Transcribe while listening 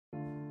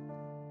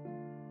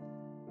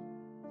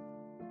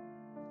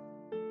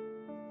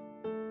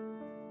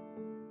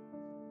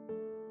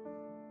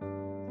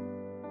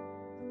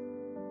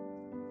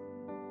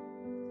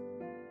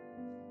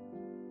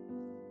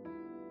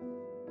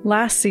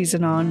Last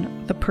season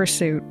on The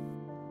Pursuit.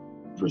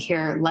 We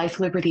hear life,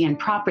 liberty, and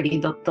property,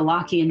 the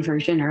Lockean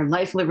version, or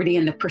life, liberty,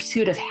 and the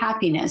pursuit of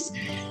happiness,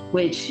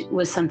 which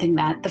was something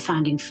that the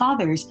founding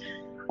fathers,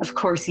 of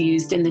course,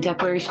 used in the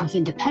Declaration of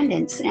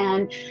Independence.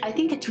 And I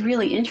think it's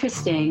really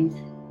interesting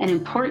and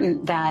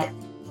important that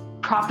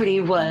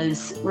property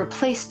was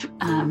replaced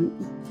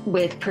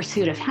with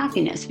pursuit of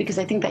happiness, because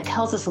I think that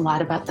tells us a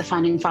lot about the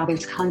founding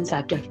fathers'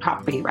 concept of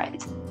property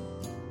rights.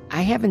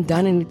 I haven't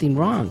done anything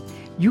wrong.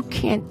 You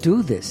can't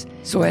do this.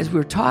 So as we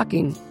were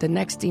talking, the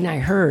next thing I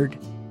heard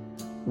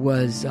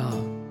was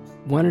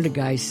one of the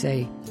guys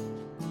say,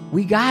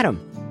 "We got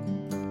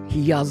him." He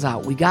yells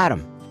out, "We got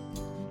him."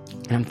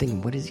 And I'm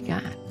thinking, what has he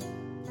got?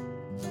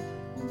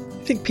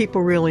 I think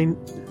people really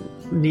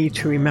need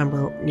to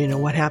remember,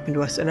 what happened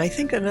to us. And I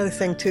think another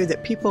thing, too,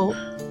 that people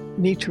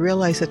need to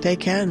realize that they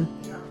can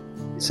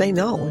say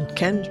no and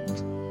can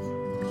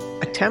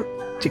attempt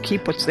to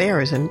keep what's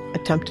theirs and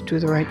attempt to do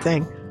the right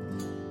thing.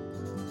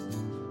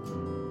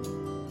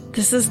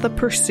 This is The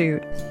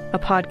Pursuit, a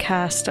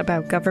podcast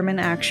about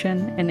government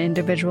action and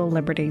individual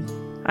liberty.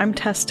 I'm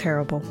Tess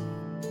Terrible.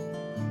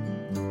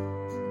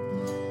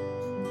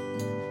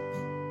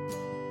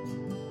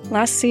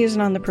 Last season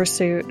on The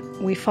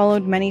Pursuit, we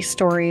followed many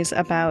stories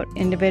about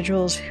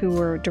individuals who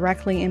were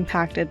directly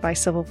impacted by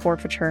civil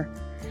forfeiture,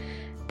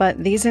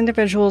 but these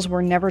individuals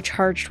were never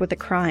charged with a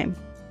crime.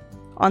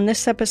 On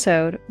this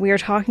episode, we are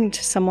talking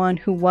to someone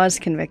who was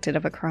convicted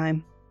of a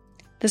crime.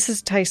 This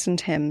is Tyson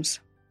Timms.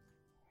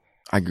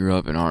 I grew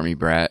up an Army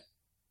brat.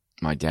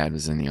 My dad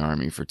was in the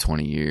Army for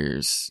 20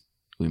 years.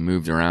 We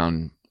moved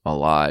around a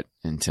lot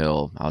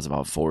until I was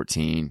about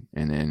 14,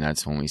 and then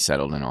that's when we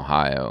settled in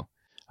Ohio.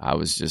 I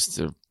was just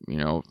a,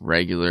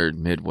 regular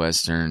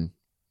Midwestern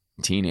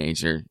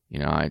teenager.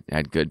 I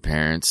had good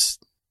parents,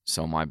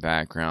 so my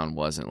background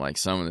wasn't like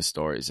some of the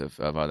stories of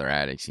other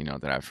addicts,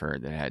 that I've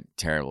heard that had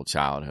terrible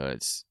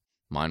childhoods.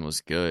 Mine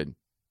was good.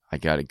 I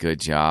got a good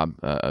job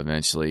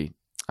eventually.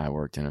 I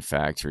worked in a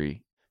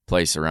factory.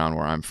 Place around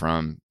where I'm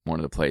from, one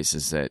of the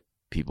places that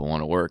people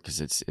want to work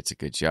because it's a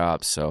good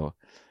job. So,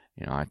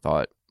 I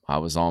thought I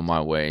was on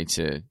my way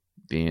to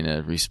being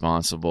a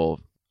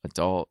responsible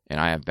adult, and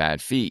I have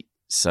bad feet.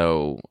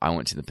 So I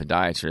went to the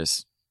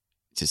podiatrist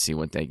to see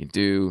what they could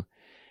do,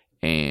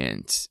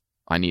 and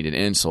I needed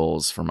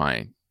insoles for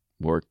my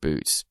work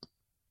boots,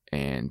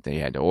 and they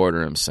had to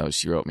order them. So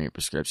she wrote me a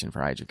prescription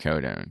for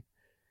hydrocodone,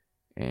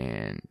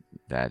 and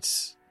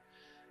that's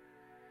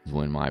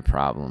when my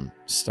problem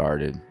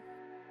started.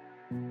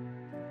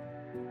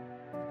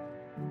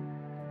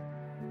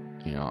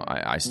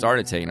 I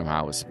started taking them how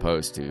I was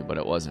supposed to, but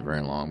it wasn't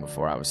very long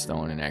before I was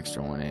throwing an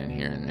extra one in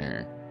here and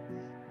there.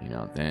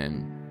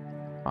 Then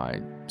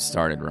I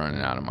started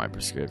running out of my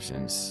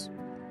prescriptions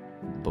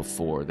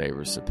before they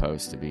were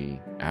supposed to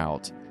be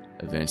out.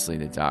 Eventually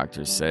the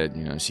doctor said,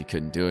 she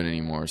couldn't do it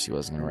anymore. She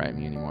wasn't going to write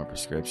me any more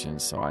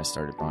prescriptions. So I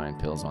started buying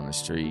pills on the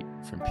street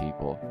from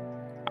people.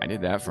 I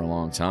did that for a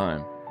long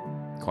time,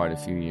 quite a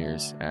few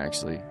years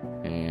actually.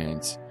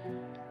 And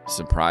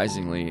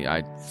surprisingly,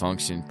 I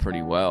functioned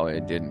pretty well.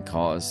 It didn't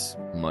cause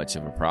much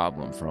of a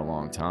problem for a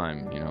long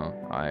time.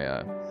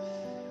 I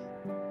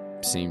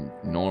seemed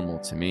normal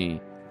to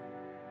me.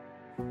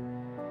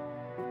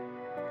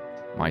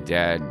 My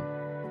dad,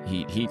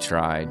 he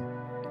tried,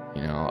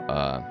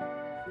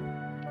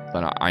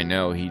 but I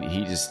know he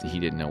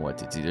didn't know what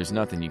to do. There's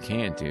nothing you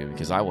can do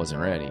because I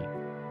wasn't ready.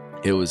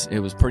 It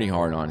was pretty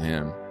hard on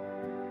him.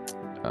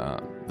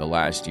 The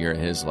last year of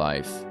his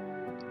life.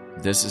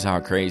 This is how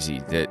crazy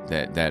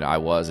that I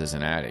was as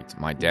an addict.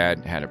 My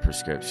dad had a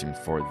prescription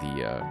for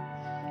the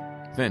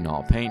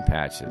fentanyl pain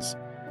patches.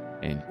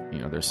 And,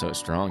 they're so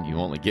strong, you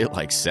only get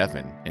like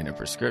 7 in a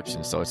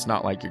prescription. So it's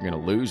not like you're going to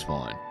lose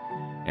one.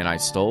 And I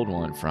stole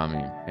one from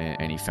him,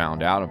 and he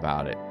found out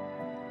about it,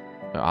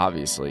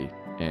 obviously.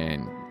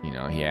 And,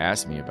 he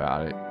asked me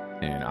about it,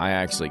 and I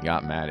actually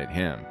got mad at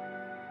him.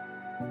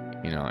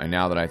 And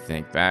now that I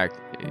think back,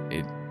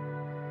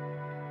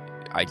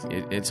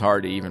 it's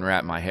hard to even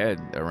wrap my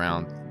head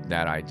around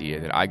that idea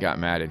that I got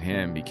mad at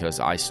him because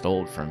I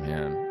stole from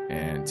him,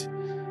 and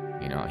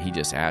he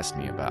just asked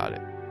me about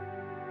it.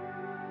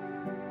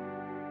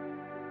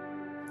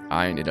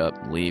 I ended up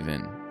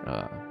leaving.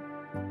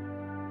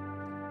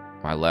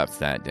 I left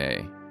that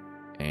day,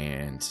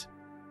 and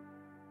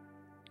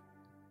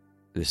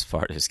this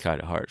part is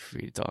kind of hard for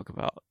me to talk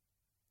about.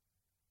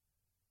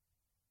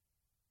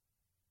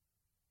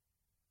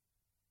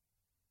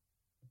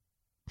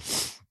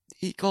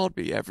 He called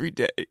me every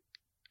day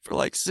for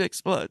like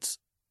 6 months.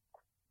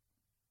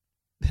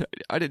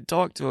 I didn't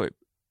talk to him.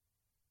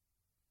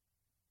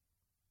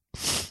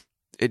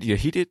 And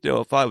he didn't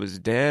know if I was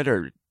dead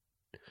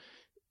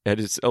and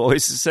it's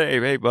always the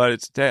same. Hey, bud,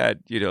 it's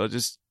Dad.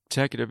 Just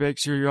checking to make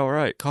sure you're all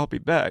right. Call me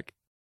back.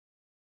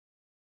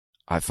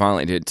 I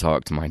finally did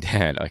talk to my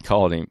dad. I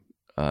called him,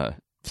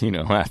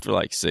 after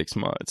like 6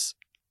 months.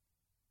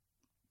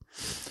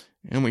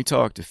 And we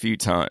talked a few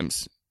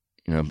times,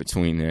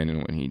 between then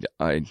and when he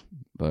died.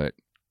 But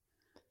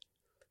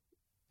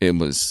it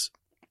was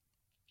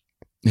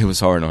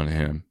hard on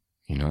him.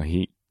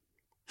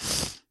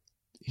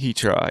 he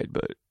tried,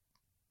 but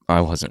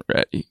I wasn't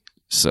ready.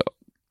 So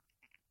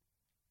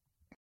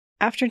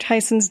after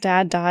Tyson's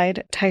dad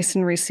died,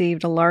 Tyson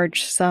received a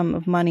large sum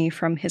of money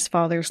from his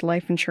father's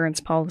life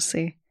insurance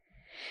policy.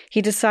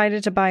 He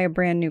decided to buy a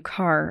brand new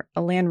car,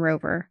 a Land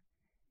Rover.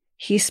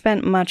 He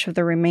spent much of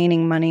the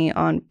remaining money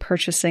on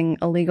purchasing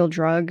illegal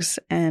drugs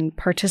and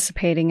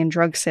participating in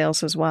drug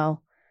sales as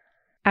well.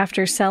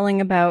 After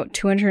selling about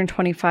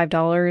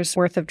 $225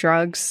 worth of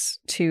drugs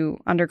to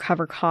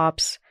undercover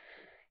cops,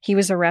 he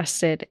was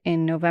arrested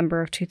in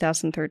November of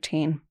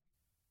 2013.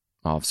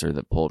 Officer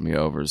that pulled me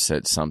over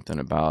said something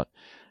about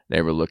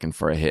they were looking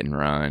for a hit and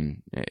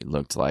run. It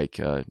looked like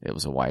it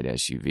was a white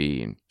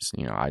SUV,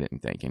 and I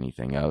didn't think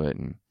anything of it.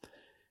 And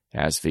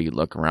asked if he could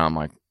look around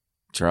my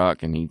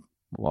truck, and he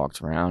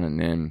walked around, and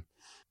then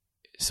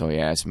so he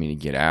asked me to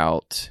get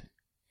out,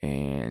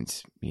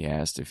 and he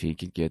asked if he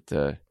could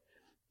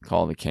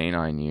call the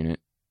canine unit,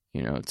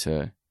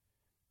 to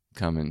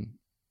come and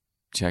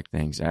check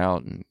things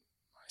out. And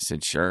I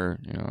said, sure,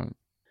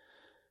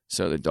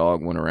 So the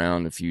dog went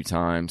around a few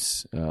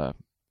times,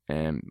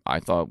 and I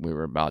thought we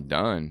were about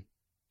done.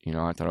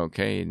 I thought,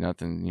 okay,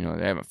 nothing,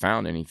 they haven't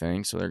found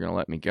anything, so they're going to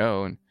let me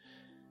go.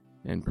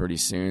 And pretty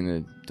soon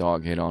the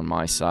dog hit on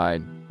my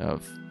side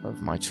of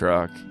my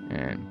truck,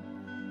 and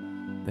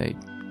they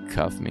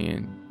cuffed me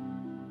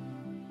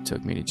and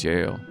took me to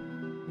jail.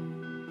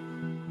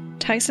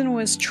 Tyson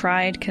was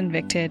tried,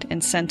 convicted,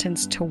 and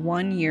sentenced to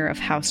 1 year of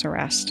house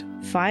arrest,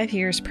 5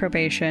 years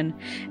probation,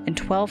 and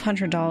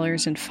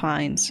 $1,200 in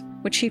fines,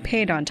 which he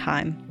paid on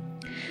time.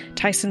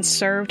 Tyson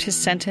served his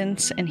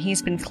sentence, and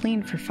he's been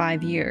clean for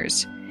 5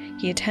 years.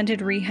 He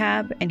attended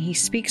rehab, and he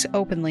speaks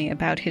openly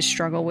about his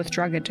struggle with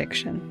drug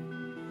addiction.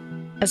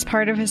 As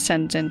part of his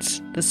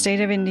sentence, the state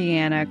of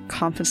Indiana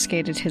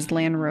confiscated his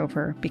Land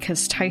Rover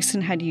because Tyson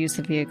had used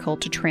the vehicle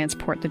to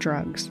transport the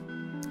drugs.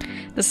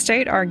 The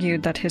state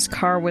argued that his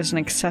car was an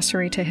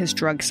accessory to his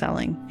drug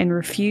selling and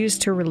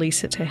refused to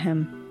release it to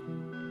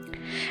him.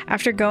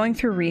 After going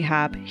through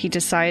rehab, he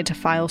decided to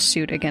file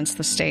suit against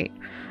the state,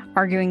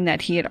 arguing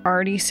that he had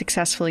already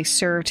successfully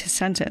served his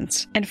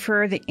sentence, and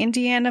for the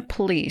Indiana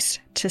police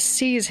to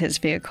seize his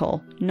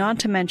vehicle, not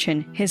to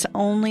mention his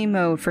only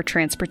mode for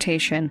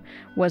transportation,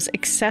 was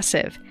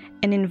excessive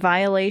and in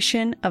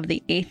violation of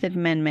the Eighth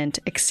Amendment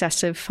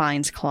excessive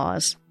fines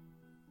clause.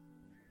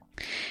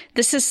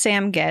 This is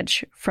Sam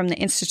Gedge from the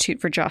Institute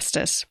for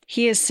Justice.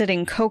 He is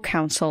sitting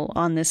co-counsel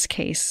on this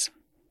case.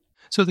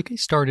 So the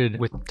case started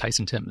with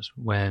Tyson Timbs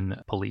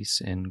when police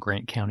in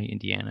Grant County,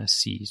 Indiana,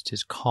 seized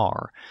his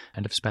car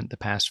and have spent the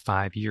past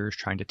 5 years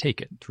trying to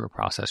take it through a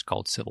process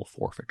called civil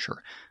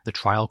forfeiture. The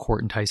trial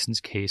court in Tyson's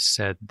case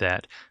said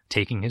that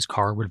taking his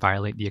car would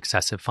violate the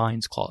excessive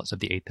fines clause of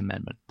the Eighth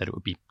Amendment, that it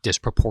would be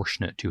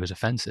disproportionate to his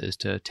offenses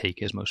to take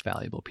his most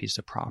valuable piece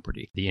of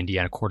property. The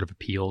Indiana Court of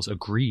Appeals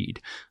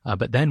agreed,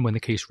 but then when the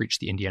case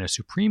reached the Indiana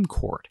Supreme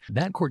Court,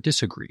 that court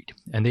disagreed,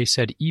 and they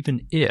said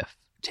even if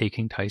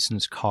taking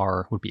Tyson's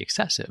car would be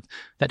excessive,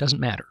 that doesn't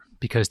matter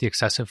because the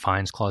excessive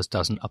fines clause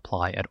doesn't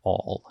apply at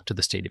all to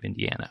the state of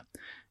Indiana.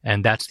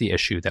 And that's the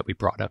issue that we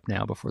brought up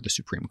now before the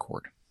Supreme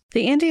Court.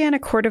 The Indiana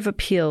Court of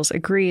Appeals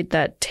agreed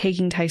that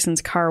taking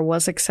Tyson's car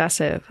was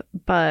excessive,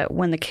 but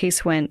when the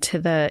case went to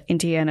the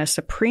Indiana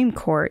Supreme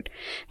Court,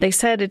 they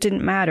said it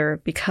didn't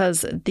matter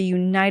because the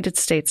United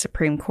States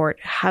Supreme Court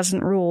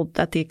hasn't ruled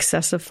that the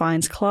excessive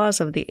fines clause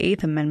of the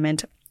Eighth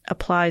Amendment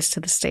applies to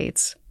the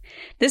states.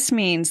 This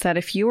means that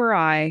if you or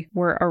I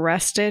were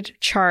arrested,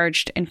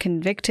 charged, and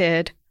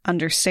convicted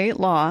under state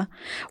law,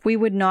 we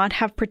would not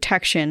have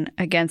protection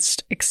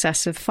against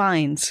excessive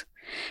fines.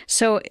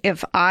 So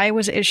if I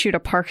was issued a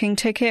parking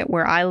ticket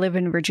where I live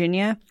in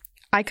Virginia,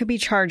 I could be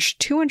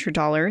charged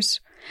 $200,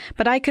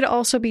 but I could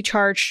also be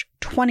charged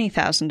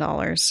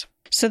 $20,000.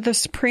 So the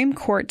Supreme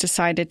Court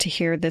decided to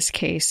hear this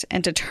case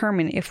and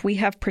determine if we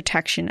have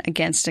protection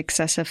against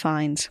excessive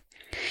fines.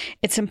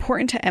 It's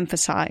important to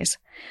emphasize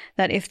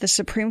that if the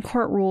Supreme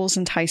Court rules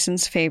in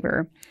Tyson's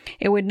favor,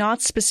 it would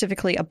not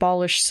specifically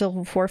abolish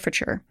civil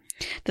forfeiture.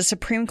 The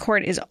Supreme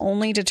Court is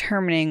only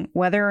determining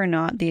whether or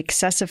not the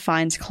excessive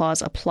fines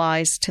clause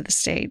applies to the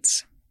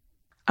states.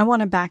 I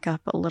want to back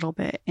up a little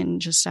bit and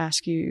just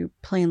ask you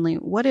plainly,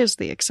 what is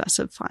the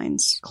excessive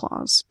fines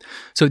clause?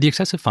 So the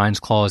excessive fines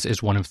clause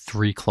is one of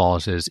three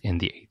clauses in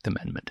the Eighth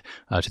Amendment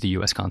to the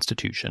U.S.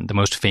 Constitution. The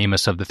most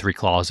famous of the three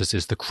clauses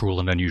is the cruel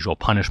and unusual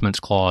punishments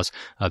clause.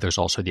 There's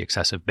also the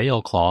excessive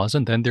bail clause,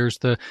 and then there's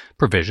the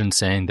provision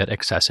saying that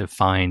excessive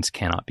fines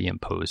cannot be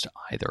imposed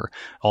either.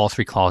 All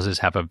three clauses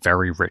have a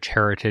very rich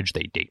heritage.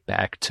 They date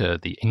back to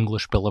the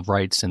English Bill of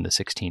Rights in the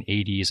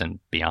 1680s and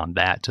beyond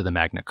that to the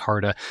Magna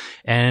Carta.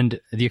 And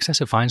the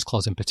excessive fines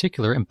clause in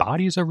particular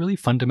embodies a really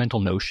fundamental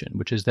notion,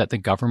 which is that the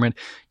government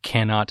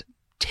cannot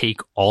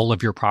take all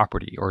of your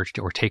property or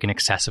take an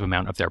excessive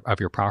amount of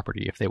your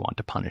property if they want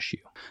to punish you.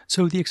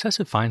 So the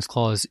excessive fines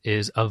clause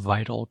is a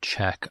vital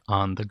check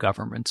on the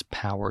government's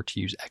power to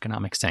use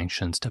economic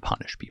sanctions to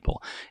punish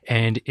people.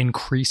 And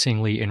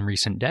increasingly in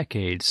recent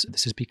decades,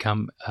 this has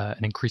become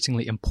an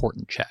increasingly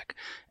important check.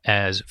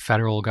 as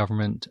federal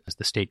government, as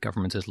the state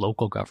governments, as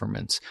local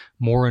governments,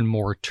 more and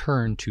more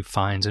turn to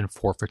fines and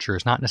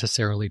forfeitures, not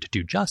necessarily to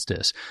do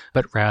justice,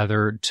 but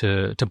rather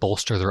to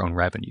bolster their own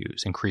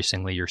revenues.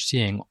 Increasingly, you're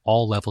seeing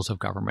all levels of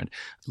government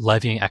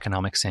levying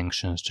economic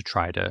sanctions to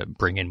try to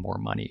bring in more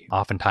money,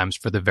 oftentimes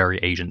for the very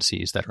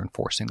agencies that are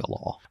enforcing the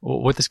law.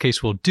 What this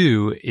case will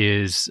do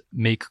is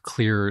make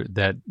clear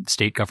that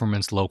state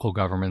governments, local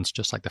governments,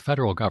 just like the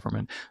federal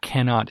government,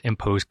 cannot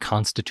impose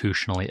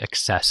constitutionally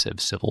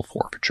excessive civil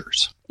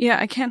forfeitures. Yeah,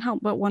 I can't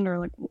help but wonder,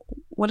 like,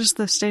 what does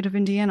the state of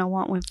Indiana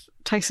want with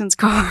Tyson's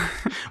car?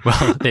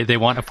 Well, they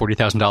want a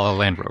 $40,000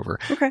 Land Rover.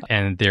 Okay.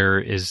 And there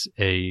is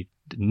a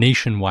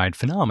nationwide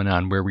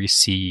phenomenon where we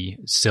see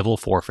civil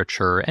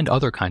forfeiture and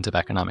other kinds of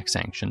economic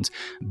sanctions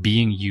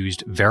being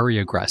used very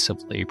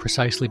aggressively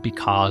precisely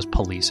because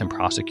police and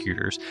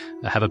prosecutors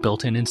have a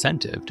built-in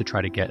incentive to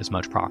try to get as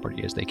much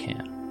property as they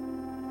can.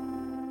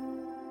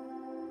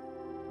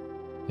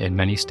 In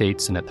many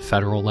states and at the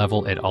federal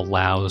level, it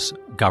allows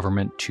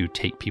government to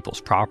take people's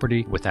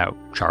property without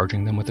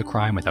charging them with a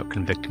crime, without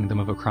convicting them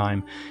of a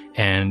crime.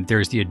 And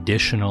there's the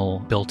additional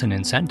built-in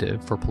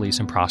incentive for police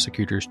and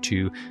prosecutors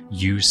to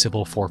use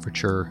civil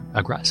forfeiture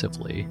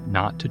aggressively,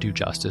 not to do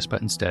justice,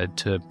 but instead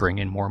to bring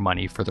in more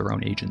money for their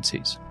own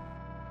agencies.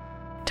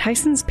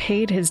 Tyson's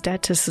paid his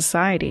debt to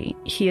society.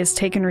 He has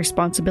taken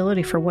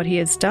responsibility for what he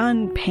has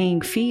done,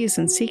 paying fees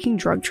and seeking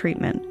drug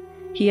treatment.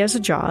 He has a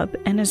job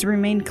and has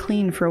remained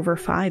clean for over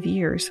 5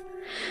 years.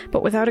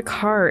 But without a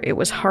car, it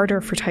was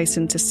harder for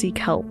Tyson to seek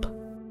help.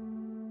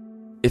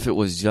 If it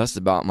was just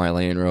about my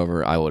Land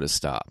Rover, I would have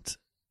stopped.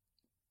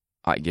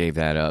 I gave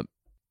that up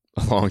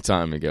a long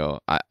time ago.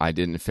 I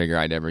didn't figure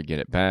I'd ever get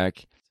it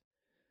back.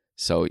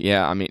 So,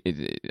 yeah, I mean,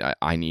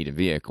 I need a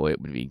vehicle.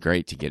 It would be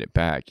great to get it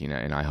back,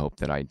 and I hope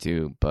that I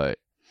do. But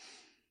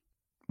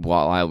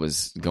while I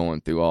was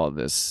going through all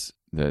this,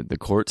 the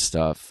court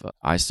stuff,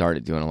 I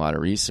started doing a lot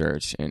of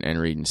research and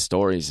reading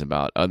stories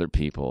about other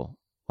people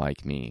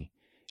like me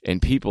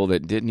and people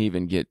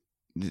that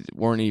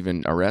weren't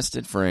even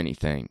arrested for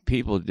anything.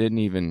 People didn't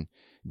even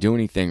do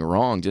anything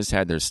wrong, just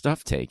had their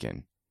stuff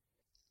taken.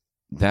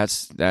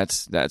 That's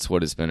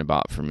what it's been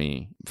about for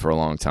me for a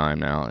long time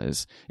now,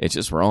 is it's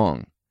just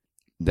wrong.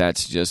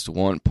 That's just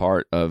one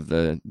part of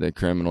the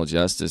criminal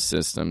justice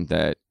system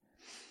that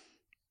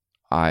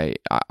I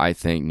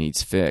think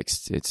needs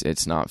fixed.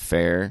 It's not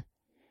fair.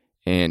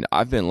 And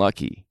I've been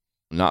lucky.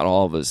 Not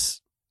all of us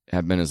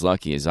have been as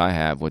lucky as I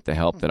have with the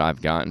help that I've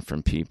gotten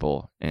from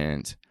people.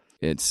 And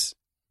it's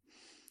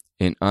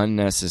an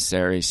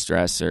unnecessary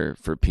stressor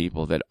for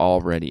people that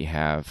already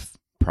have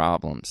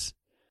problems.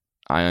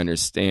 I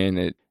understand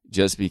that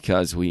just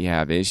because we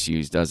have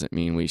issues doesn't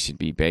mean we should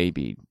be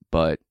babied,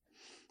 but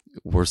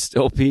we're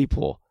still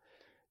people.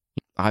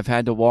 I've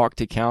had to walk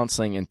to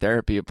counseling and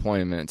therapy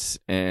appointments,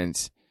 and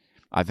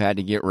I've had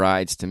to get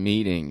rides to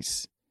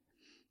meetings.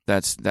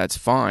 That's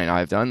fine.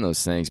 I've done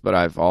those things, but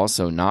I've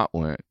also not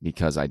went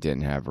because I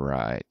didn't have a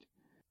ride.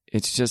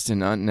 It's just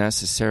an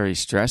unnecessary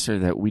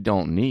stressor that we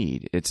don't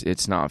need.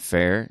 It's not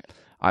fair.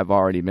 I've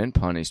already been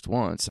punished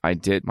once. I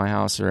did my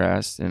house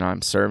arrest, and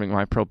I'm serving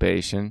my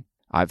probation.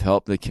 I've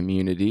helped the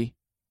community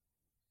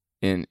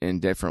in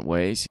different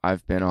ways.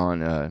 I've been on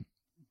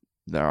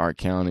the Art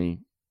County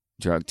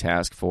Drug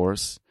Task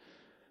Force,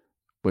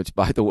 which,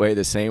 by the way,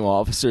 the same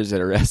officers that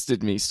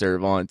arrested me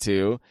serve on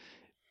too.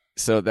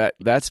 So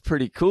that's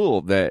pretty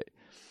cool that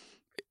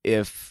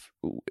if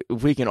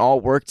we can all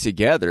work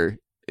together,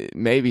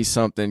 maybe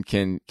something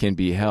can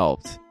be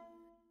helped.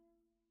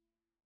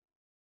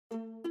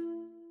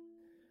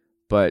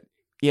 But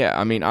yeah,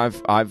 I mean,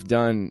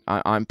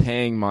 I'm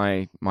paying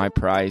my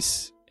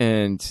price,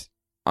 and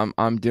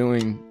I'm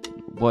doing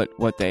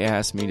what they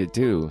asked me to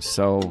do.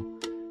 So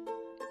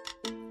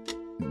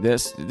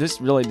this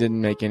really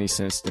didn't make any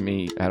sense to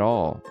me at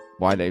all.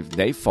 Why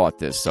they fought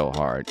this so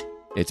hard.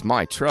 It's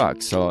my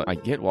truck, so I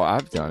get why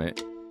I've done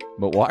it,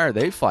 but why are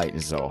they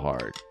fighting so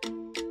hard?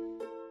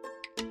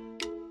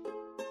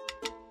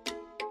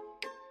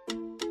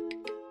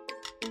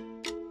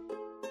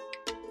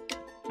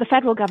 The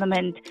federal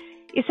government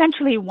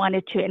essentially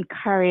wanted to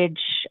encourage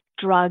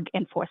drug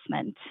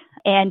enforcement,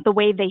 and the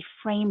way they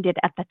framed it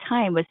at the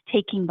time was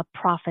taking the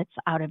profits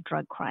out of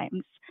drug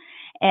crimes.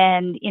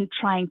 And in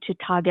trying to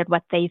target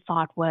what they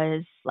thought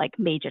was like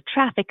major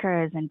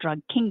traffickers and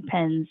drug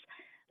kingpins,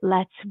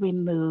 let's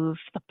remove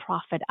the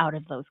profit out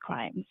of those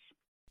crimes.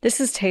 This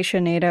is Tasha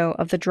Nadeau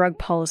of the Drug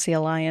Policy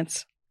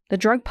Alliance. The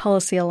Drug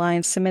Policy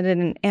Alliance submitted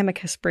an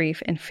amicus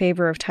brief in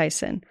favor of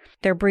Tyson.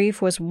 Their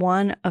brief was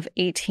one of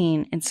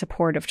 18 in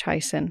support of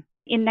Tyson.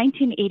 In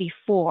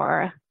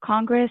 1984,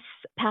 Congress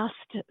passed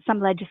some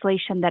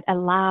legislation that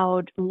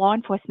allowed law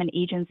enforcement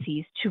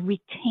agencies to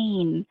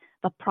retain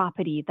the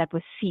property that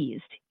was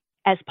seized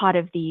as part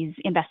of these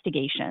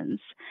investigations.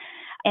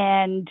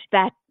 And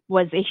that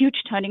was a huge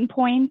turning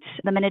point.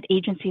 The minute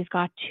agencies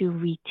got to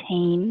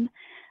retain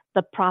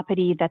the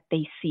property that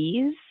they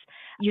seize,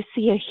 you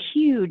see a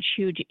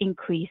huge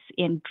increase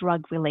in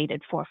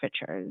drug-related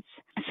forfeitures.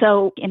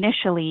 So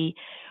initially,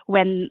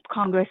 when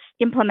Congress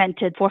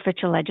implemented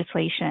forfeiture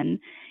legislation,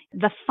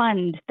 The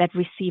fund that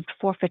received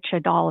forfeiture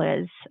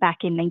dollars back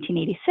in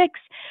 1986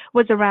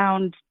 was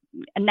around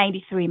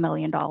 $93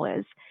 million.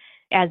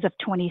 As of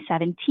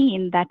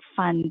 2017, that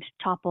fund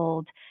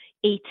toppled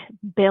 $8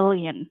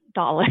 billion.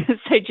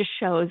 It just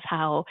shows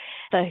how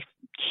the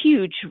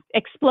huge,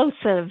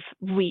 explosive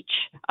reach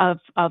of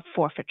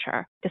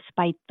forfeiture,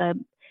 despite the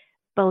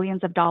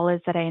billions of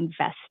dollars that are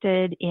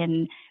invested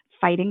in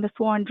fighting this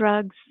war on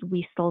drugs,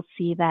 we still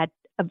see that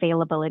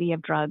availability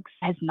of drugs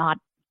has not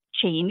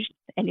changed.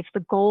 And if the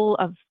goal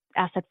of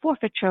asset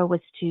forfeiture was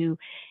to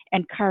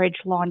encourage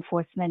law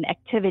enforcement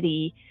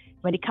activity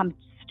when it comes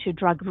to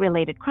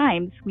drug-related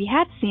crimes, we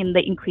have seen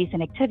the increase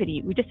in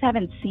activity. We just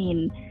haven't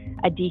seen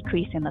a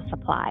decrease in the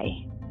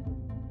supply.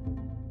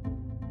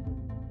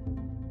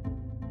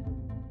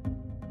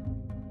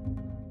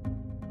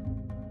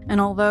 And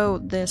although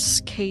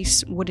this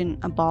case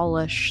wouldn't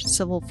abolish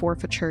civil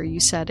forfeiture, you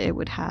said it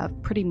would have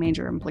pretty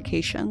major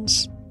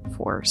implications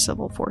for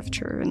civil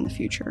forfeiture in the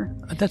future.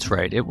 That's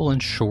right. It will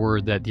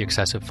ensure that the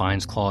excessive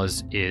fines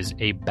clause is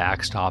a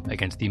backstop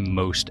against the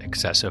most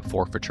excessive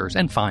forfeitures,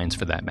 and fines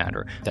for that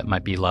matter, that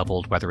might be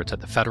leveled, whether it's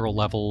at the federal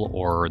level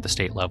or the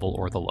state level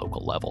or the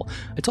local level.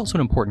 It's also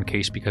an important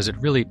case because it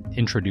really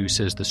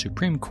introduces the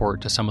Supreme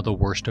Court to some of the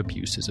worst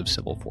abuses of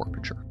civil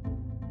forfeiture.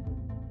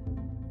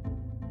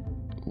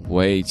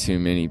 Way too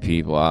many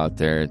people out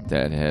there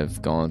that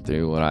have gone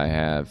through what I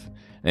have,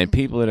 and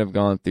people that have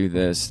gone through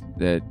this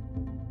that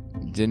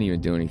didn't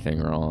even do anything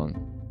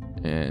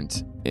wrong. And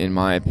in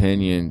my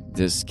opinion,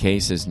 this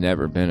case has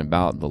never been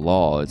about the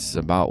law. It's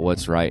about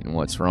what's right and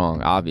what's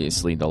wrong.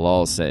 Obviously, the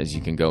law says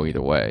you can go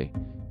either way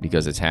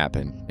because it's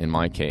happened. In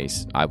my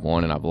case, I've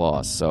won and I've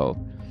lost.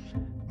 So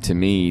to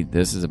me,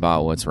 this is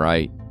about what's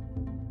right.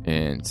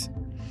 And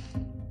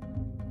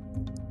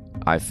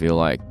I feel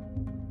like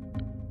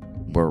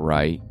we're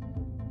right.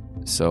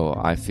 So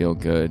I feel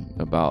good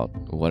about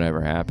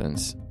whatever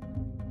happens.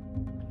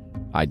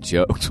 I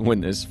joked when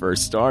this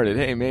first started,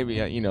 hey, maybe,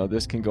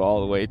 this can go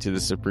all the way to the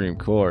Supreme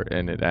Court,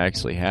 and it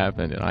actually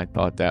happened, and I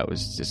thought that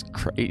was just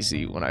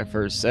crazy when I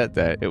first said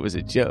that. It was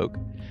a joke.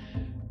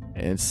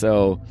 And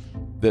so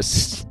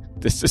this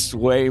is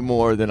way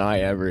more than I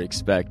ever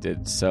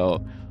expected.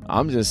 So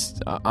I'm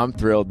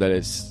thrilled that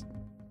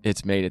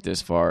it's made it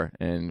this far,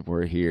 and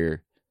we're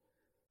here.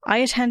 I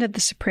attended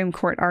the Supreme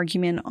Court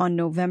argument on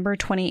November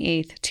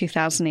 28th,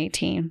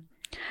 2018.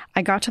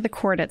 I got to the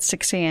court at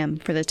 6 a.m.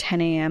 for the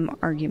 10 a.m.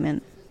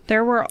 argument.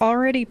 There were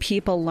already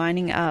people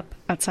lining up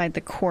outside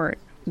the court,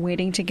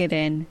 waiting to get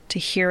in to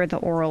hear the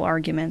oral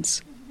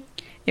arguments.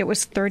 It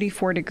was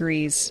 34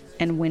 degrees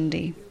and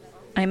windy.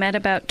 I met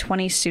about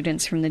 20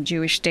 students from the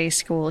Jewish Day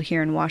School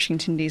here in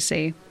Washington,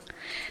 D.C.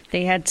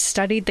 They had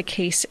studied the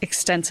case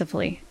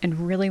extensively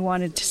and really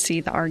wanted to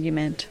see the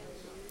argument.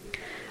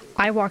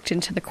 I walked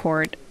into the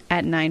court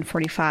at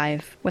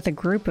 9:45 with a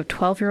group of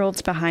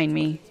 12-year-olds behind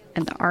me,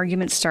 and the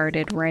argument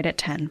started right at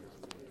 10.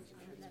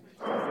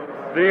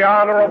 The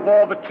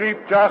Honorable, the Chief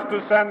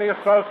Justice and the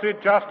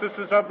Associate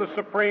Justices of the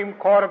Supreme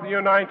Court of the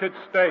United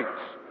States.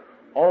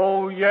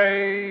 Oh,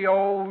 yea,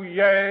 oh,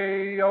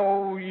 yea,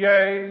 oh,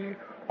 yea.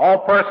 All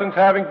persons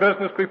having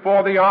business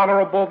before the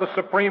Honorable, the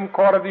Supreme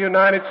Court of the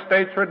United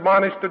States are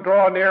admonished to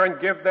draw near and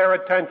give their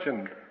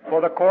attention,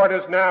 for the Court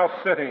is now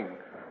sitting.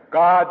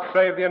 God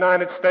save the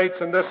United States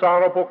and this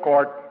Honorable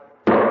Court.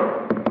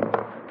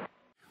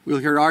 We'll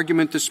hear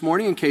argument this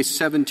morning in Case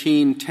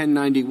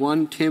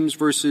 17-1091, Timbs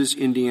versus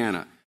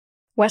Indiana.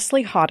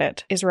 Wesley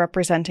Hoddett is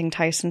representing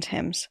Tyson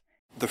Timbs.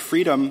 The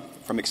freedom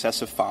from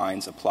excessive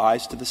fines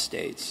applies to the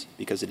states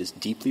because it is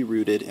deeply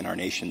rooted in our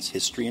nation's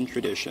history and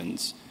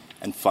traditions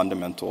and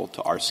fundamental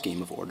to our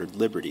scheme of ordered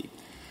liberty.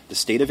 The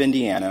state of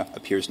Indiana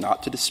appears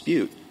not to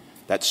dispute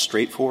that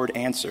straightforward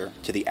answer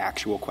to the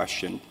actual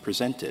question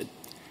presented,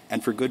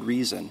 and for good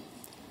reason.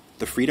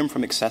 The freedom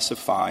from excessive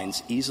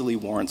fines easily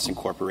warrants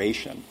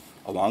incorporation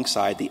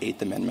alongside the Eighth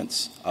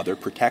Amendment's other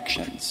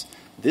protections.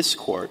 This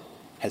court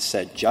has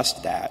said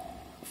just that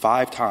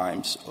 5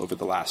 times over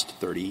the last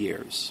 30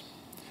 years.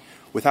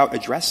 Without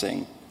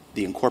addressing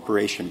the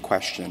incorporation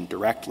question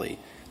directly,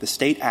 the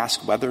state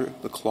asks whether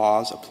the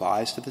clause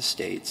applies to the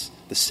states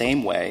the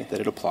same way that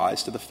it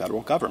applies to the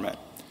federal government.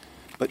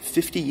 But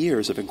 50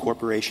 years of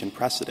incorporation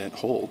precedent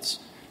holds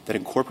that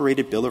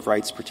incorporated Bill of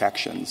Rights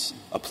protections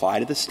apply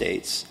to the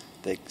states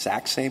the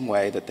exact same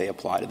way that they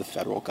apply to the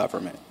federal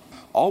government.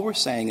 All we're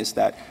saying is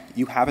that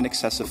you have an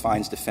excessive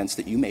fines defense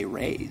that you may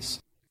raise.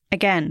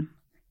 Again,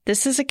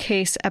 this is a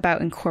case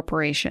about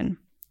incorporation.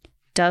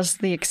 Does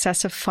the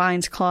excessive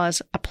fines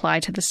clause apply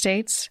to the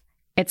states?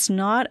 It's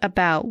not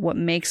about what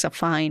makes a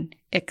fine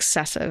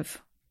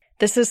excessive.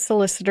 This is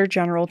Solicitor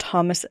General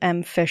Thomas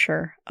M.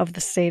 Fisher of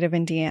the state of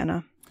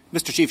Indiana.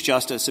 Mr. Chief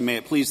Justice, and may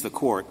it please the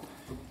Court,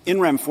 in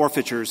rem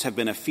forfeitures have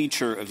been a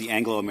feature of the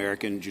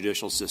Anglo-American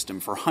judicial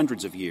system for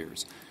hundreds of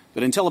years.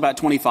 But until about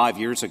 25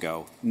 years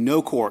ago,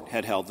 no court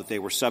had held that they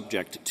were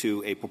subject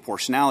to a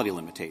proportionality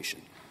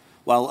limitation.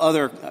 While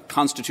other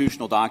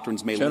constitutional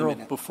doctrines may General,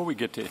 limit... before we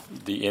get to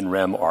the in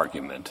rem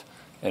argument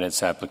and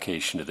its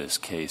application to this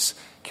case,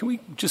 can we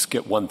just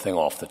get one thing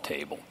off the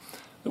table?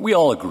 We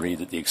all agree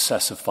that the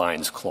excessive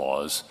fines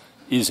clause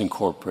is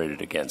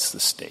incorporated against the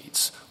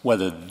states.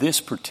 Whether this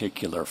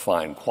particular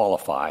fine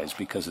qualifies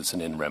because it's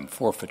an in rem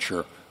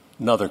forfeiture,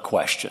 another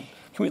question.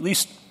 Can we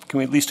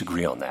at least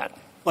agree on that?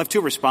 Well, I have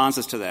two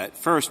responses to that.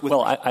 First,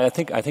 I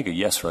think a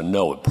yes or a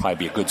no would probably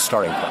be a good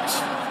starting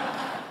place.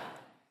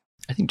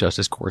 I think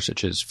Justice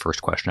Gorsuch's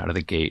first question out of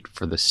the gate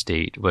for the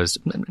state was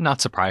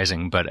not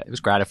surprising, but it was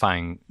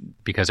gratifying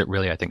because it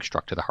really, I think,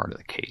 struck to the heart of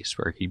the case,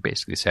 where he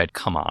basically said,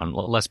 come on,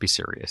 let's be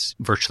serious.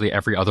 Virtually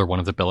every other one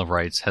of the Bill of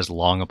Rights has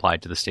long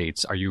applied to the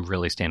states. Are you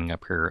really standing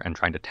up here and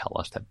trying to tell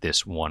us that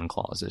this one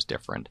clause is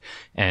different?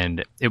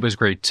 And it was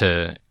great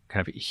to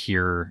kind of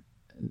hear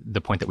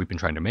the point that we've been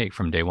trying to make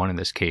from day one in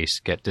this case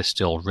get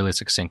distilled really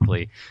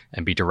succinctly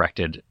and be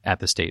directed at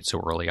the state so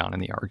early on in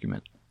the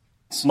argument.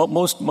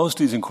 Most of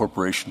these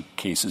incorporation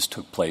cases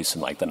took place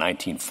in like the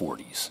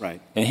 1940s.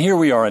 Right. And here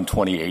we are in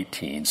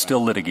 2018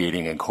 still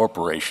litigating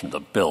incorporation of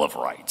the Bill of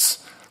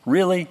Rights.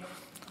 Really?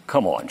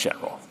 Come on,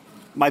 General.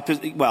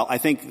 Well, I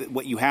think that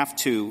what you have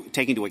to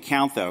take into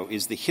account, though,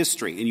 is the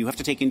history. And you have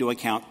to take into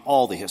account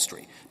all the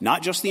history,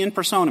 not just the in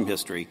personam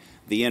history,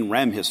 the in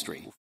rem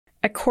history.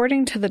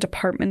 According to the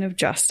Department of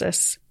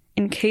Justice,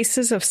 in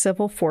cases of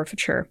civil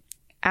forfeiture,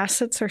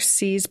 assets are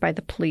seized by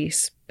the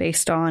police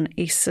based on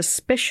a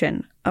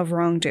suspicion of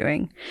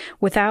wrongdoing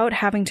without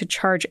having to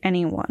charge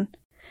anyone.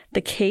 The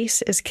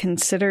case is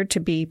considered to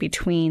be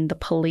between the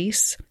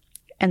police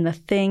and the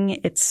thing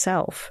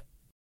itself,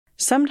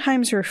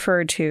 sometimes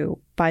referred to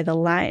by the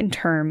Latin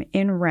term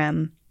in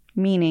rem,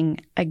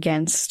 meaning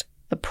against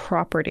the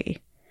property.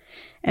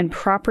 And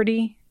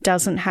property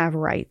doesn't have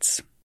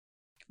rights.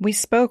 We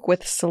spoke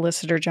with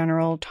Solicitor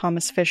General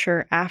Thomas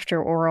Fisher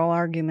after oral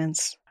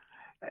arguments.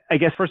 I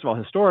guess, first of all,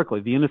 historically,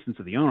 the innocence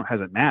of the owner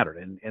hasn't mattered.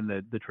 And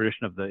the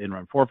tradition of the in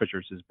rem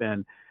forfeitures has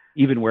been,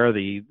 even where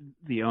the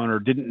owner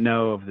didn't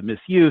know of the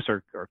misuse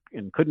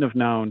and couldn't have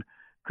done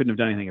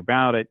anything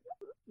about it,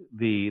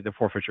 the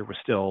forfeiture was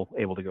still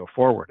able to go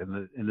forward.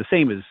 And the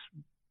same is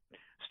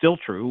still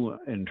true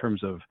in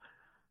terms of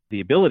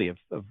the ability of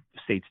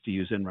states to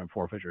use in rem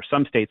forfeiture.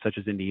 Some states, such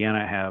as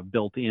Indiana, have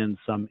built in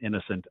some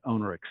innocent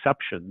owner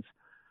exceptions,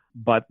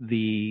 but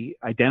the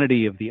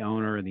identity of the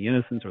owner and the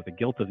innocence or the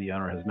guilt of the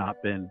owner has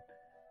not been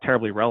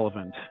terribly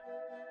relevant.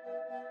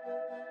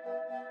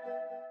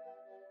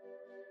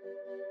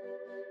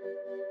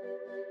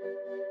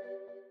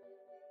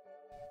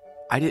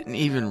 I didn't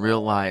even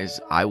realize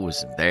I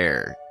was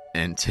there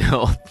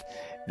until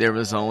there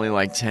was only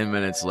like 10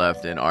 minutes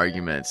left in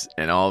arguments,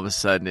 and all of a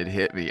sudden it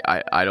hit me.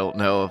 I don't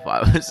know if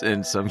I was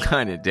in some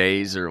kind of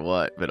daze or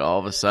what, but all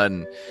of a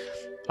sudden,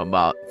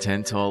 about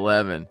 10 to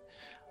 11,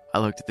 I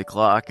looked at the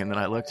clock, and then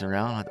I looked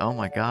around. Like, oh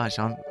my gosh,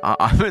 I'm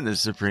in the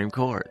Supreme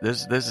Court.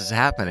 This is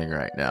happening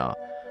right now.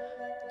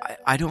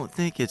 I don't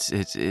think it's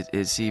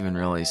even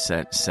really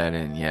set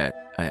in yet.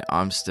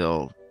 It's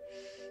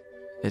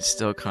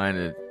still kind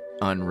of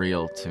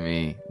unreal to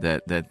me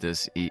that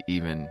this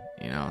even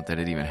that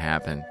it even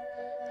happened.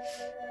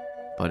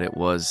 But it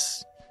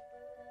was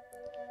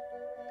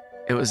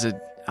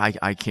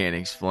I can't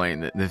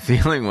explain the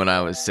feeling when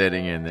I was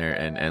sitting in there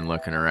and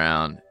looking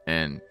around,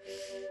 and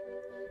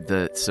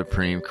the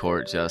Supreme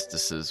Court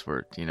justices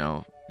were,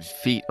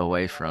 feet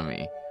away from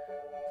me,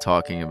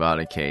 talking about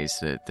a case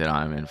that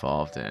I'm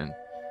involved in.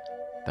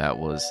 That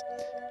was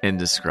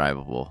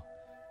indescribable.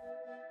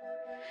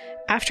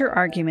 After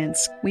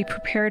arguments, we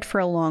prepared for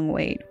a long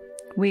wait.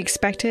 We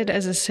expected a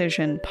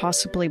decision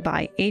possibly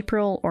by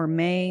April or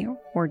May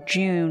or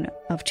June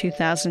of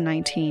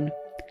 2019.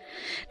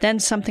 Then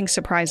something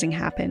surprising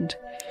happened.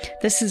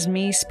 This is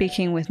me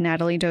speaking with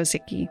Natalie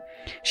Dozicki.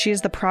 She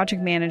is the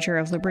project manager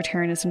of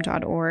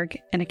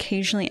libertarianism.org and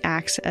occasionally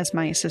acts as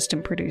my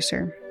assistant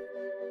producer.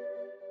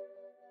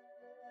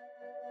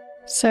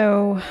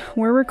 So,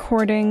 we're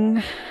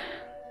recording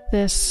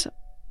this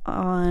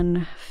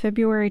on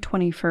February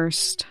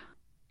 21st,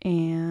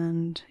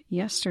 and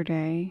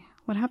yesterday...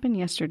 What happened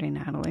yesterday,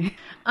 Natalie?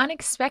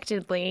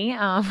 Unexpectedly,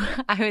 I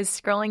was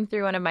scrolling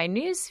through one of my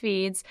news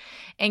feeds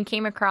and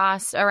came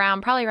across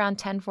probably around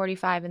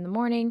 10:45 in the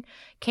morning,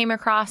 came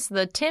across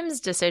the Timbs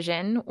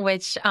decision,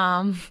 which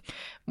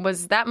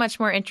was that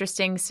much more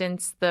interesting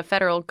since the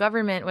federal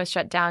government was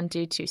shut down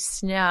due to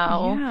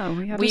snow. Yeah,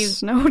 we had a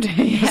snow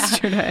day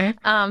yesterday.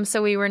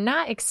 So we were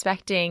not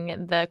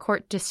expecting the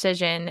court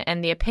decision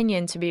and the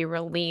opinion to be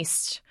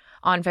released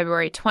on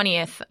February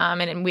 20th,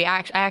 and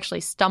I actually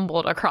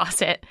stumbled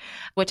across it,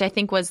 which I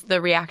think was the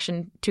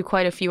reaction to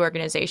quite a few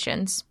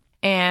organizations.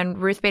 And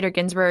Ruth Bader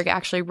Ginsburg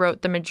actually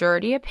wrote the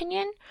majority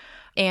opinion,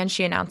 and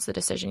she announced the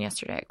decision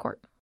yesterday at court.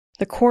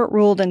 The court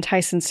ruled in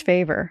Tyson's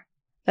favor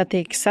that the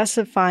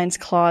excessive fines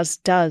clause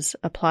does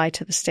apply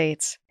to the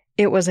states.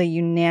 It was a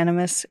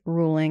unanimous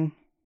ruling.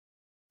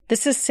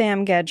 This is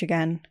Sam Gedge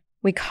again.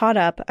 We caught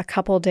up a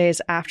couple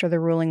days after the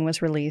ruling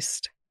was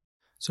released.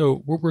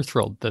 So we're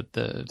thrilled that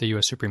the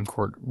U.S. Supreme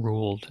Court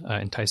ruled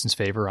in Tyson's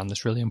favor on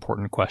this really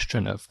important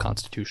question of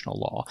constitutional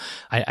law.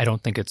 I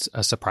don't think it's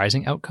a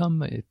surprising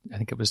outcome. I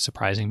think it was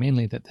surprising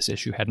mainly that this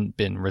issue hadn't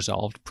been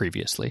resolved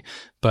previously.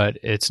 But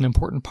it's an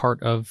important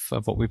part of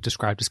what we've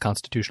described as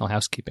constitutional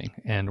housekeeping,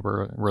 and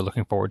we're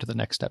looking forward to the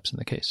next steps in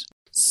the case.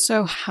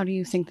 So how do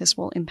you think this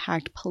will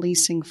impact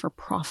policing for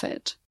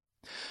profit?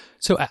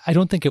 So I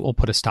don't think it will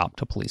put a stop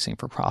to policing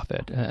for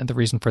profit. And the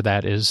reason for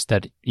that is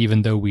that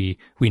even though we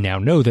now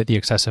know that the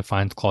excessive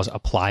fines clause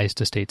applies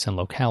to states and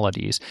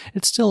localities,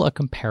 it's still a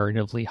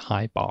comparatively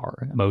high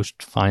bar.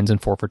 Most fines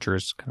and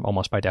forfeitures, kind of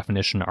almost by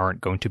definition,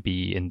 aren't going to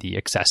be in the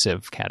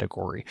excessive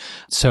category.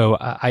 So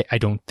I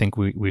don't think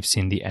we've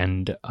seen the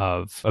end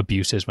of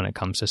abuses when it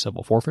comes to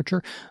civil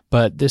forfeiture.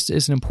 But this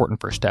is an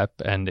important first step,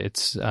 and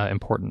it's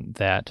important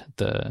that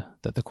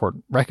the court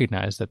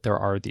recognize that there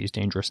are these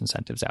dangerous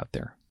incentives out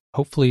there.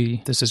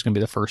 Hopefully, this is going to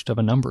be the first of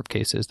a number of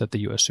cases that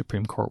the U.S.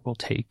 Supreme Court will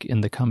take in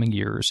the coming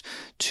years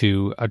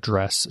to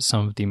address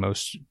some of the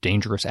most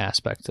dangerous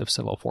aspects of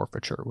civil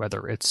forfeiture,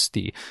 whether it's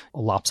the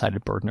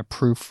lopsided burden of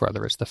proof,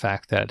 whether it's the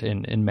fact that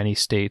in many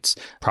states,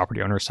 property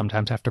owners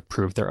sometimes have to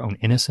prove their own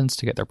innocence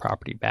to get their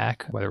property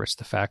back, whether it's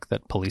the fact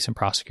that police and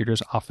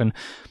prosecutors often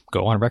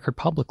go on record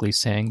publicly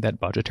saying that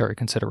budgetary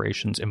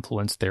considerations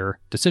influence their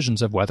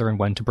decisions of whether and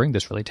when to bring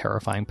this really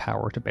terrifying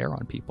power to bear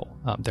on people.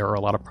 There are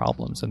a lot of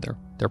problems, and they're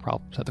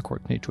problems that the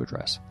courts need to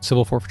address.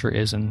 Civil forfeiture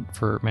is, and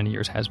for many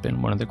years has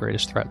been, one of the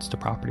greatest threats to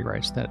property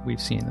rights that we've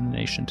seen in the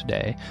nation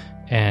today.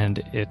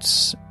 And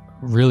it's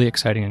really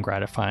exciting and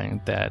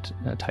gratifying that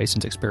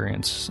Tyson's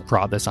experience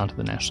brought this onto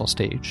the national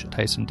stage.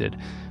 Tyson did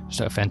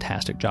just a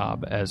fantastic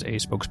job as a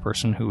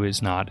spokesperson who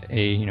is not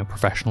a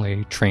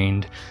professionally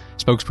trained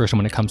spokesperson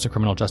when it comes to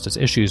criminal justice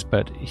issues,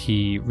 but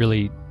he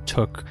really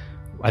took,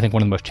 I think,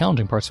 one of the most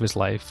challenging parts of his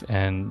life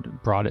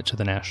and brought it to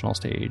the national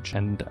stage.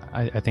 And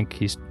I think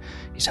he's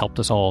helped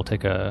us all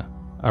take a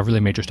really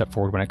major step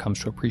forward when it comes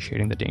to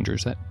appreciating the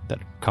dangers that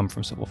come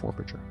from civil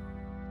forfeiture.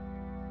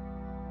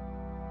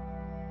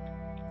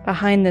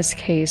 Behind this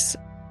case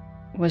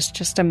was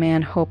just a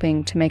man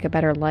hoping to make a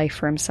better life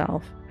for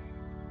himself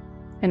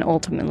and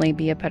ultimately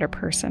be a better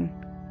person.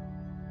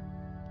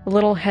 A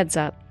little heads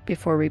up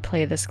before we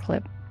play this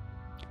clip.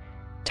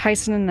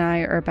 Tyson and I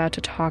are about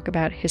to talk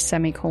about his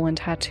semicolon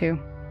tattoo.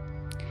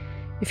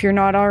 If you're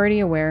not already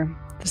aware,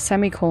 the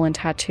semicolon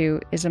tattoo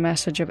is a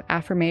message of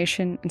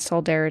affirmation and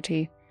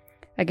solidarity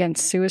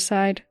against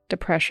suicide,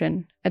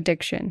 depression,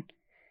 addiction,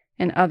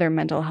 and other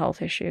mental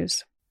health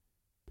issues.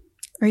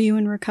 Are you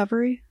in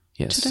recovery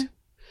today?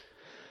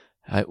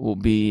 I've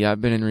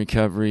been in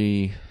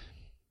recovery,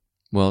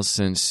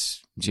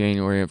 since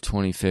January of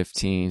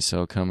 2015,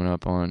 so coming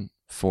up on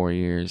 4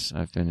 years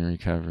I've been in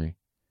recovery.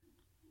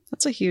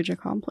 That's a huge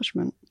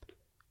accomplishment.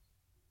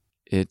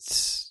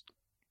 It's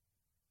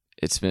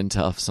been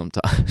tough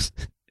sometimes.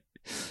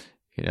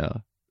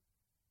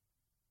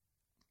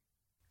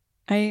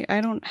 I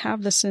don't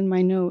have this in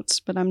my notes,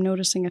 but I'm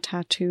noticing a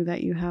tattoo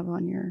that you have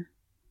on your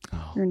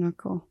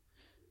knuckle.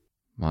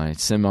 My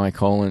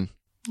semicolon.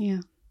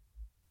 Yeah.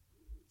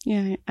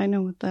 Yeah, I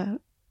know what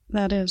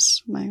that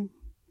is.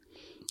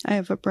 I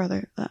have a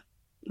brother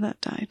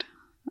that died.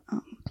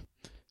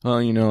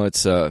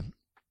 It's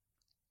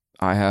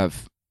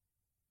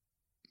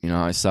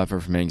I suffer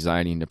from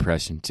anxiety and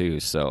depression too,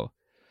 so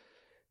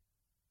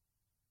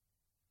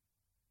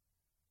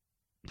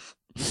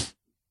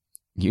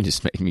you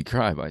just made me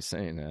cry by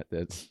saying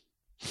that.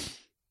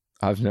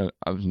 I've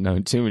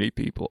known too many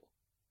people.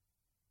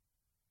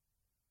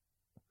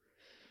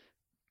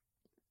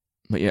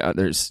 But yeah,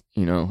 there's,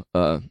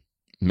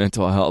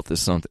 mental health is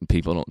something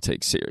people don't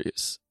take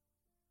serious.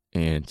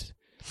 And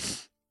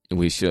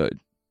we should,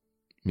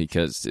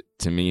 because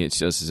to me, it's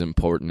just as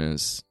important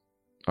as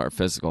our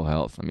physical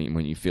health. I mean,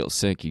 when you feel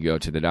sick, you go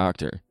to the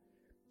doctor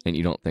and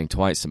you don't think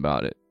twice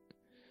about it.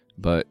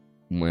 But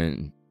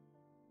when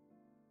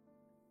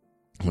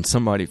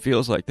somebody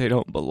feels like they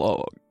don't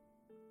belong,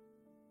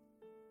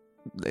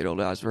 they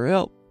don't ask for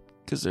help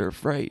because they're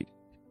afraid.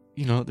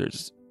 They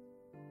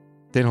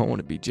don't want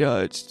to be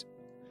judged.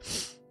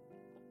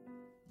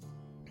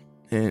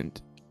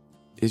 And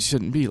it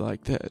shouldn't be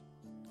like that.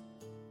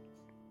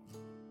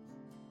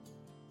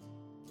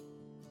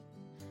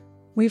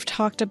 We've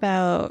talked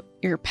about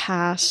your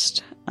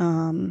past,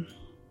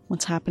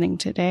 what's happening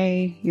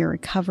today, your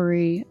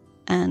recovery,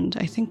 and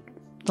I think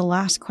the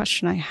last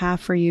question I have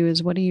for you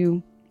is, what do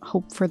you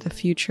hope for the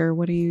future?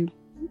 What do you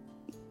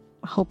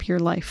hope your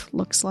life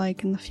looks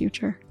like in the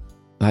future?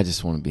 I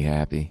just want to be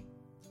happy.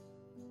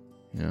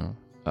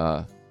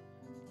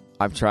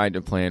 I've tried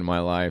to plan my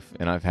life,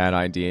 and I've had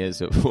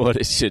ideas of what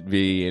it should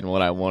be and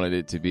what I wanted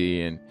it to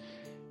be, and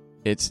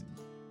it's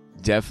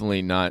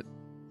definitely not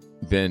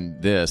been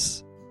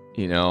this,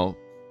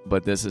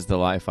 but this is the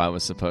life I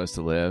was supposed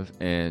to live,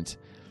 and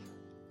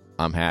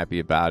I'm happy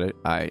about it.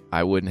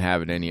 I wouldn't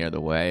have it any other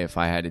way. If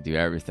I had to do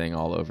everything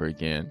all over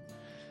again,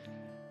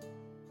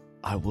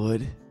 I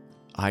would.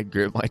 I'd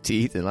grit my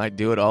teeth and I'd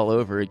do it all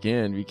over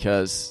again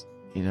because,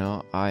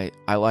 I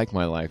like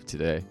my life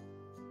today.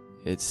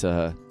 It's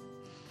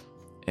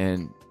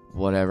and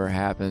whatever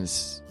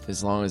happens,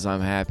 as long as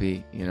I'm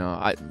happy,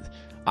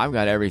 I've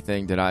got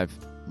everything that I've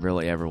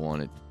really ever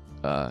wanted.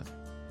 I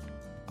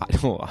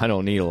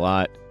don't need a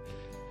lot,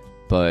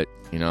 but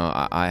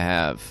I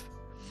have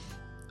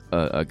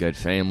a good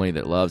family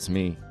that loves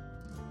me.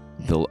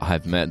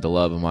 I've met the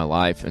love of my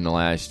life in the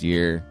last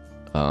year.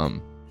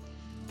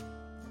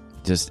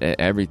 Just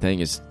everything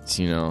is,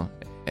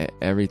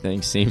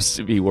 everything seems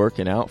to be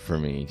working out for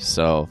me.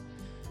 So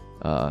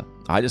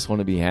I just want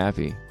to be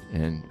happy,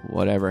 and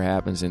whatever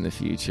happens in the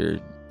future,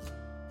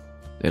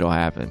 it'll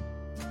happen.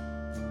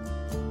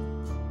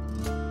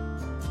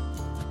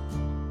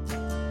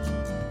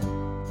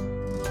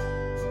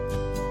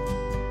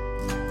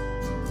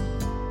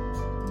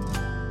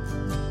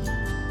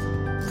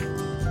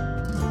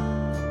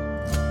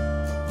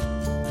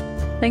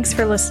 Thanks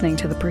for listening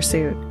to The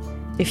Pursuit.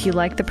 If you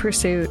like The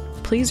Pursuit,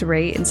 please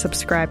rate and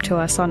subscribe to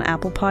us on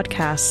Apple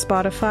Podcasts,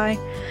 Spotify,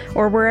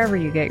 or wherever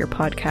you get your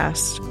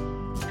podcasts.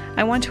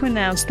 I want to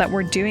announce that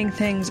we're doing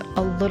things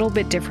a little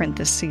bit different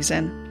this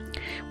season.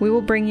 We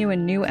will bring you a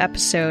new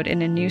episode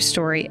and a new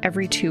story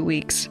every 2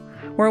 weeks.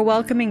 We're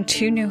welcoming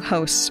 2 new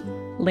hosts,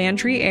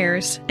 Landry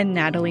Ayers and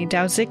Natalie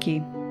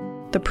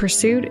Dowzicki. The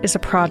Pursuit is a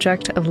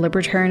project of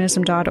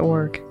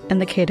libertarianism.org and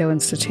the Cato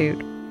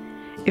Institute.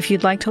 If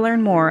you'd like to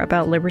learn more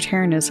about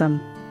libertarianism,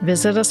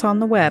 visit us on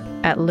the web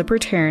at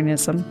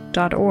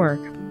libertarianism.org.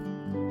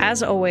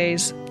 As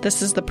always,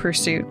 this is The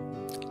Pursuit.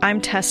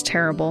 I'm Tess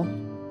Terrible.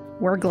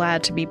 We're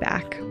glad to be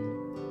back.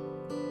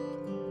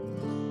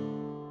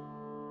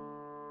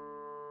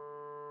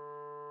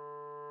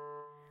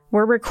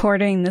 We're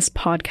recording this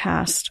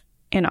podcast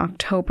in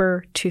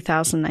October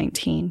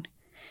 2019,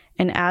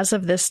 and as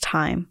of this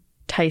time,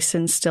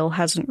 Tyson still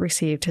hasn't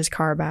received his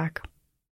car back.